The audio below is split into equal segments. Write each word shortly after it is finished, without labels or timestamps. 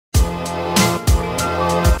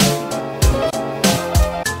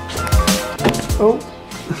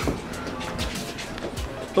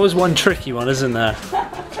Always one tricky one, isn't there?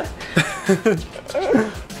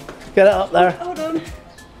 Get it up there. Hold on.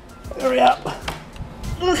 Hurry up.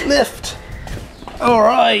 Lift.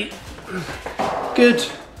 Alright. Good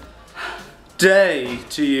day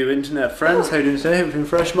to you, internet friends. How are you doing today? Everything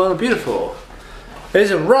fresh, mild and beautiful. It is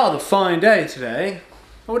a rather fine day today.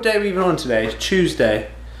 What day are we even on today? It's Tuesday.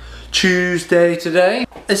 Tuesday today.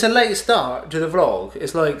 It's a late start to the vlog.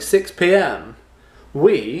 It's like 6 PM.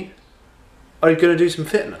 We are going to do some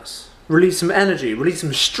fitness. Release some energy, release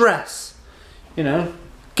some stress. You know,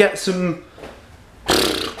 get some,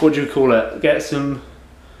 what do you call it? Get some,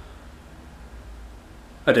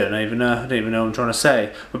 I don't even know what I'm trying to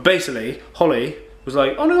say. But basically, Holly was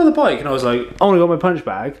like, I want to go on the bike. And I was like, I want to go on my punch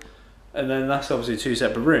bag. And then that's obviously 2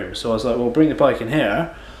 separate rooms. So I was like, well, bring the bike in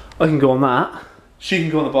here. I can go on that. She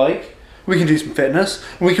can go on the bike. We can do some fitness.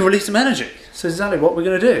 And we can release some energy. So exactly what we're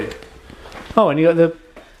going to do. Oh, and you got the,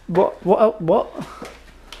 what?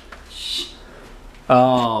 Shh.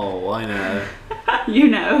 Oh, I know. You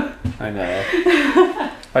know. I know.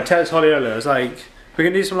 I texted Holly earlier, I was like, we're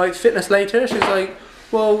going to do some like fitness later? She was like,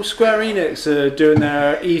 well, Square Enix are doing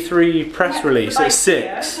their E3 press release at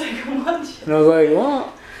 6. And I was like,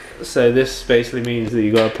 what? So this basically means that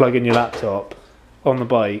you got to plug in your laptop on the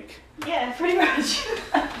bike. Yeah, pretty much.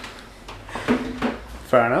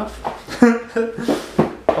 Fair enough.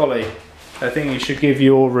 Holly, I think you should give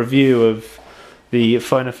your review of the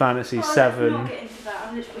Final Fantasy VII. Let's not get into that.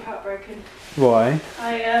 I'm literally heartbroken. Why?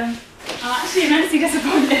 I'm actually immensely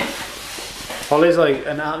disappointed. Holly's like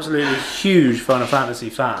an absolutely huge Final Fantasy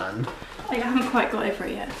fan. Like, I haven't quite got over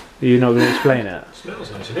it yet. Are you not going to explain it? It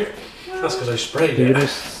smells nice in here. That's because I sprayed Are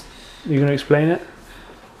it. you going to explain it?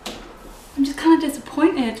 I'm just kind of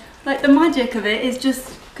disappointed. Like, the magic of it is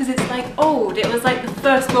just because it's like old. It was like the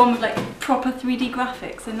first one with like proper 3D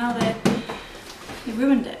graphics, and now they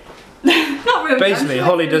ruined it. Not ruined Basically, it.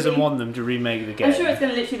 Holly doesn't want them to remake the game. I'm sure it's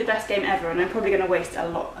going to literally the best game ever, and I'm probably going to waste a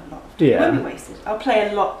lot of time. Yeah. It won't be wasted. I'll play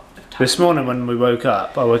a lot of time. This morning when we woke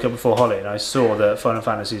up, I woke up before Holly and I saw that Final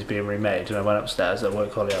Fantasy is being remade, and I went upstairs, I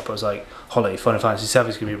woke Holly up, I was like, Holly, Final Fantasy VII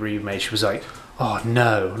is going to be remade. She was like, oh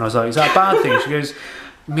no. And I was like, is that a bad thing? She goes, it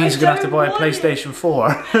means you're going to have to buy a PlayStation 4.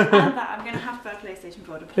 And that, I'm going to have to buy a PlayStation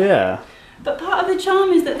 4 to play. Yeah. But part of the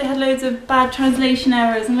charm is that they had loads of bad translation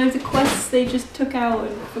errors and loads of quests they just took out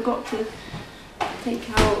and forgot to take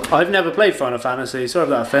out. I've never played Final Fantasy, sorry if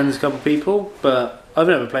that offends a couple of people, but I've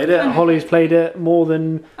never played it. Holly's played it more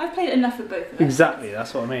than... I've played it enough with both of them. Exactly,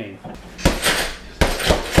 that's what I mean.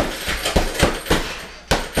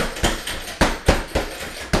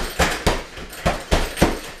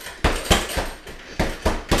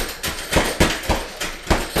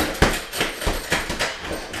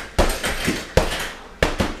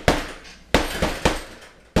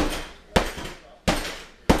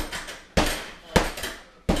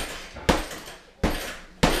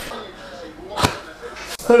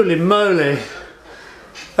 Holy moly.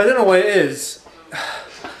 I don't know what it is.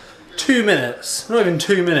 2 minutes, not even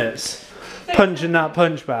 2 minutes, punching that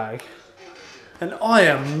punch bag. And I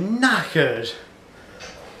am knackered.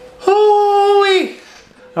 Holy!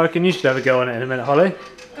 I reckon you should have a go on it in a minute, Holly.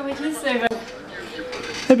 Oh, wait, this is over.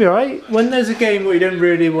 It'll be alright. When there's a game where you don't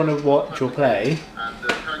really want to watch or play,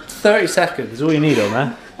 30 seconds is all you need on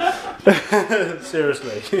there.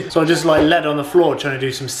 Seriously. So I just like led on the floor trying to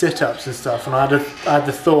do some sit-ups and stuff, and I had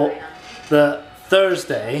the thought that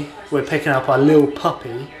Thursday we're picking up our little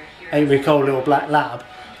puppy, 8-week-old little black lab,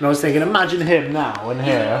 and I was thinking, imagine him now in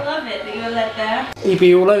here. I love it that you were led there. He'd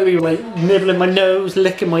be all over me, like nibbling my nose,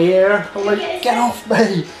 licking my ear. I'm like, get off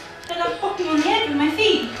me! And I'm popping on the head with my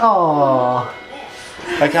feet. Aww.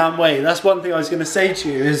 I can't wait. That's one thing I was going to say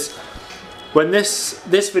to you is, when this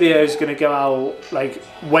video is going to go out like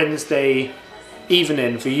Wednesday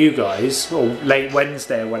evening for you guys, or late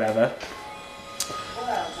Wednesday or whatever,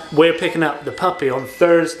 we're picking up the puppy on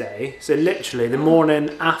Thursday. So literally the morning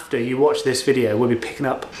after you watch this video, we'll be picking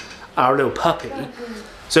up our little puppy.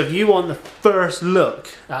 So if you want the first look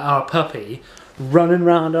at our puppy running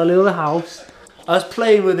around our little house, us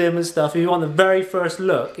playing with him and stuff, if you want the very first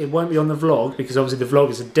look, it won't be on the vlog because obviously the vlog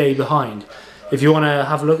is a day behind. If you want to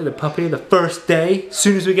have a look at the puppy the first day, as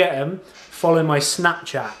soon as we get him, follow my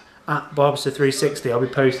Snapchat at Barbster360. I'll be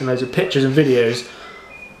posting loads of pictures and videos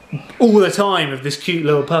all the time of this cute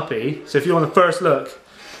little puppy. So if you want the first look,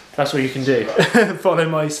 that's what you can do. Follow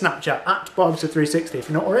my Snapchat at Barbster360 if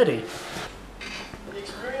you're not already.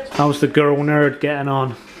 How's the girl nerd getting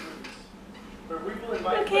on?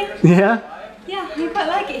 Okay. Yeah? Yeah, I quite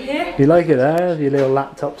like it here. You like it there? Have your little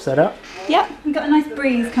laptop set up? Yep, we've got a nice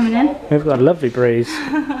breeze coming in. We've got a lovely breeze.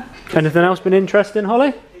 Anything else been interesting,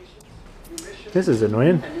 Holly? This is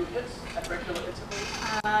annoying.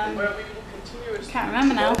 Can't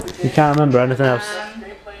remember now. You can't remember anything else?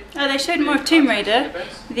 Oh, they showed more of Tomb Raider.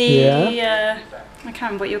 I can't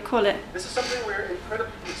remember what you would call it.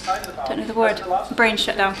 Don't know the word. Brain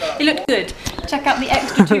shut down. It looked good. Check out the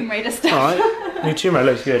extra Tomb Raider stuff. Alright, new Tomb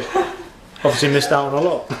Raider looks good. Obviously missed out on a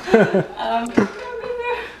lot.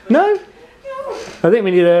 No? I think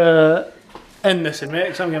we need to end this in a minute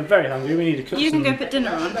because I'm getting very hungry. We need to cook You can go put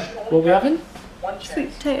dinner on. What are we having?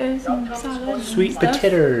 Sweet potatoes and salad. Sweet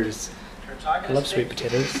potatoes. I love sweet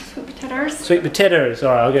potatoes. Sweet potatoes. Sweet potatoes.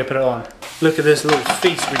 Alright, I'll go put it on. Look at this little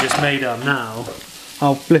feast we just made up now.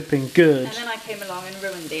 How flipping good. And then I came along and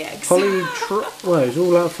ruined the eggs. Holly, well, it's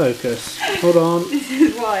all out of focus. Hold on. This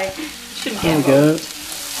is why. Shouldn't There get we go. involved.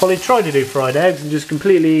 Holly tried to do fried eggs and just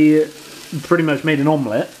completely, pretty much made an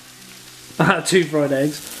omelette. 2 fried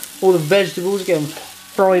eggs. All the vegetables getting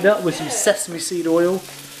fried up with some sesame seed oil.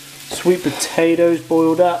 Sweet potatoes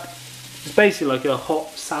boiled up. It's basically like a hot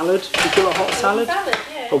salad. You call it a hot salad?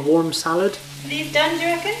 A warm salad. Are these done, do you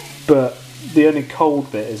reckon? But the only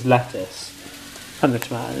cold bit is lettuce and the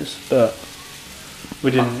tomatoes. But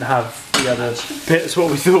we didn't have the other bits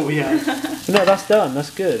what we thought we had. But no, that's done.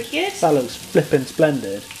 That's good. Good? That looks flipping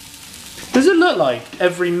splendid. Does it look like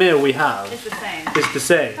every meal we have It's the same. is the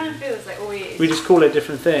same? It kind of feels like all we eat. We just call it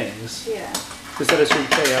different things. Yeah. Instead of sweet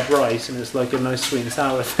potato, you have rice and it's like a nice sweet and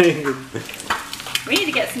sour thing. We need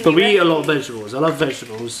to get some. But new we eat a recipes. lot of vegetables. I love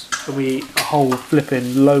vegetables and we eat a whole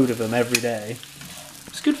flipping load of them every day.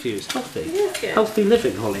 It's good for you, it's healthy. It is good. Healthy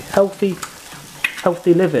living, Holly. Healthy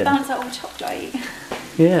living. Balance out all the chocolate I eat.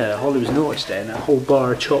 Yeah, Holly was naughty today and that whole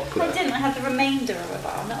bar of I chocolate. didn't. I had the remainder of a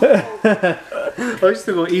bar. Not the whole. I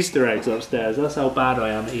still got Easter eggs upstairs. That's how bad I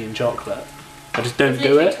am at eating chocolate. I just don't It's do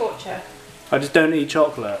literally it. torture. I just don't eat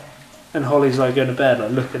chocolate. And Holly's like going to bed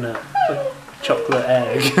like looking at a chocolate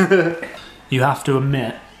egg. You have to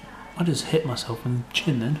admit, I just hit myself in the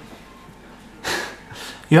chin then.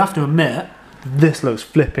 You have to admit, this looks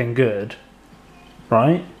flipping good.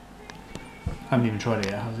 Right? I haven't even tried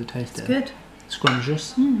it yet. How's it tasting? It's good.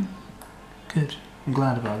 Scrumptious. Good. I'm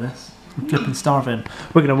glad about this. I'm flipping starving.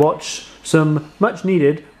 We're going to watch some much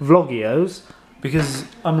needed vlogios because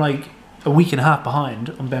I'm like a week and a half behind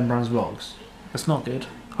on Ben Brown's vlogs. That's not good.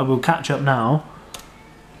 I will catch up now.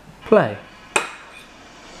 Play.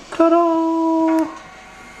 Ta-da!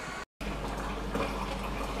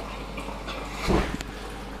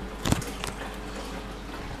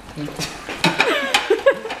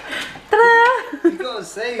 You gotta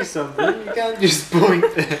say something. You can't just point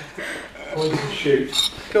it. Point and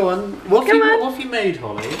shoot. Go on. What have you made,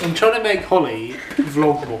 Holly? I'm trying to make Holly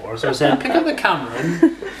vlog more. So I said, pick up the camera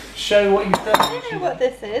and show what you've done. I don't know what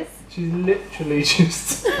this is. She's literally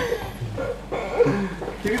just.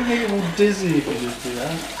 You're gonna make it all dizzy if you just do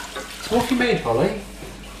that. So what have you made, Holly?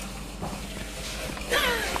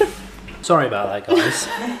 Sorry about that, guys.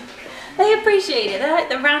 They appreciate it. They like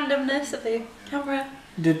the randomness of the camera.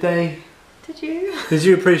 Did they? Did you? Did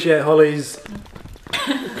you appreciate Holly's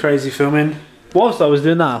crazy filming? Whilst I was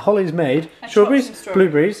doing that, Holly's made strawberries,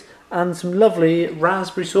 blueberries, and some lovely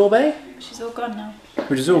raspberry sorbet, She's all gone now.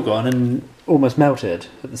 which is all gone and almost melted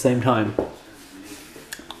at the same time.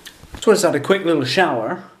 So I just had a quick little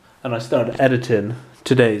shower and I started editing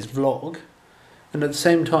today's vlog. And at the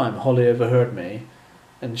same time, Holly overheard me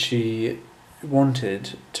and she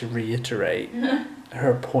wanted to reiterate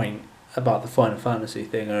her point about the Final Fantasy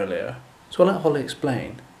thing earlier. So I'll let Holly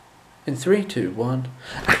explain. In 3, 2, 1,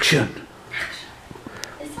 action!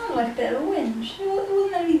 It sounded like a bit of a whinge. It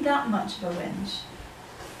wasn't really that much of a whinge.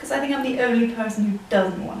 Because I think I'm the only person who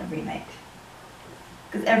doesn't want a remake.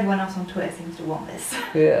 Because everyone else on Twitter seems to want this.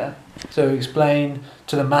 Yeah. So explain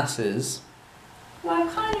to the masses. Well,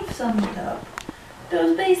 I kind of summed it up. It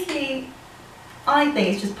was basically, I think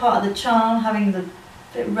it's just part of the charm, having the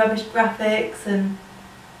bit rubbish graphics and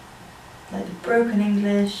like the broken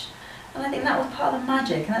English. And I think that was part of the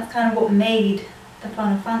magic, and that's kind of what made the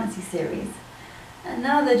Final Fantasy series. And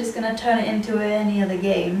now they're just going to turn it into any other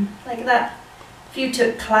game. Like that, if you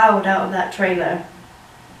took Cloud out of that trailer,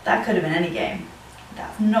 that could have been any game.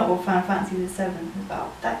 That's not what Final Fantasy VII is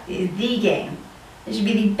about. That is the game. It should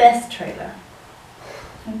be the best trailer.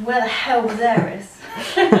 And where the hell was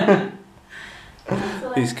Aerith?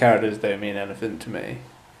 These characters don't mean anything to me.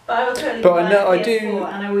 But I will totally But I buy know- a I PS4 do-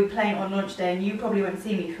 and I will be playing it on launch day, and you probably won't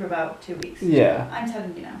see me for about 2 weeks. Yeah. I'm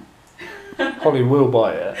telling you now. Holly will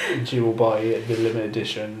buy it, and she will buy it the limited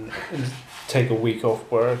edition and take a week off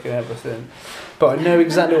work and everything. But I know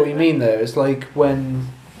exactly what you mean though. It's like when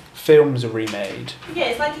films are remade, Yeah,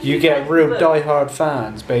 it's like if you you've get read the real book. die-hard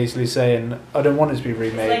fans basically saying, I don't want it to be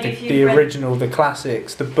remade, like if the you've read- original, the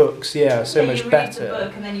classics, the books, are so much you read better. the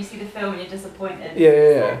book and then you see the film and you're disappointed. Yeah.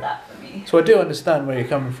 It's like that for me. So I do understand where you're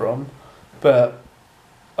coming from, but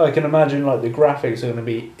I can imagine like the graphics are going to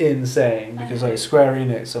be insane because like Square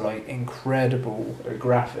Enix are like incredible at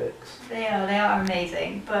graphics. They are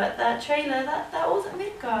amazing. But that trailer, that wasn't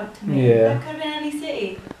Midgard to me. Yeah. That could have been any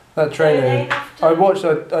city. That trailer, They have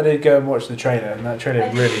to- I did go and watch the trailer, and that trailer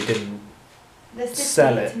really didn't the city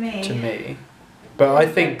sell it to me. But I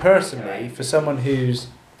think personally, for someone who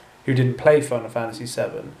didn't play Final Fantasy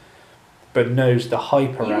VII, but knows the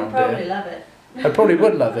hype You would around probably it, love it. I probably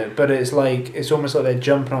would love it. But it's almost like they're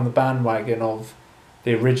jumping on the bandwagon of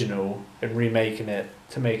the original and remaking it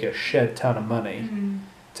to make a shed ton of money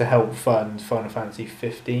to help fund Final Fantasy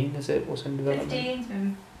 15. Is it what's in development? 15's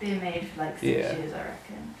been being made for like 6 years, I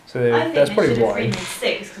reckon. So I think that's they probably should have why. remade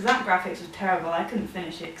 6 because that graphics was terrible. I couldn't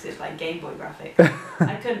finish it because it's like Game Boy graphics.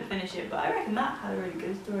 I couldn't finish it, but I reckon that had a really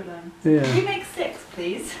good storyline. Yeah. Remake 6,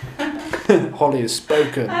 please. Holly has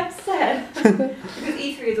spoken. I've said. Because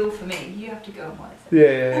E3 is all for me. You have to go on what I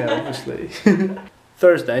said. Yeah, obviously.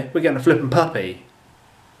 Thursday, we're getting a flipping puppy.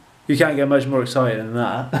 You can't get much more exciting than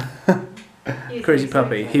that. He's Crazy so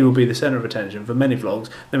puppy. excited. He will be the centre of attention for many vlogs.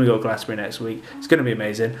 Then we got Glastonbury next week. It's going to be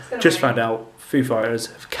amazing. gonna Just rain. found out Foo Fighters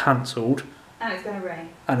have cancelled, And it's going to rain.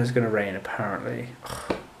 and it's going to rain apparently.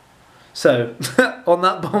 So, on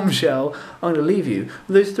that bombshell, I'm going to leave you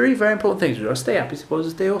with those 3 very important things, which are stay happy, stay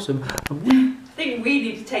positive, stay awesome, and we I think we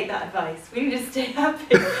need to take that advice. We need to stay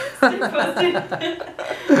happy. Stay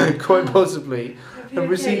positive. quite possibly. Be And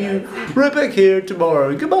we'll see okay, you guys. right back here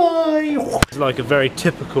tomorrow. Goodbye! It's like a very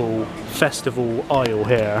typical festival aisle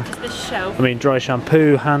here. The shelf. I mean, dry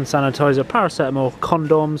shampoo, hand sanitizer, paracetamol,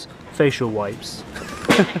 condoms, facial wipes,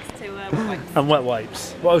 Next to wipes. and wet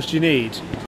wipes. What else do you need?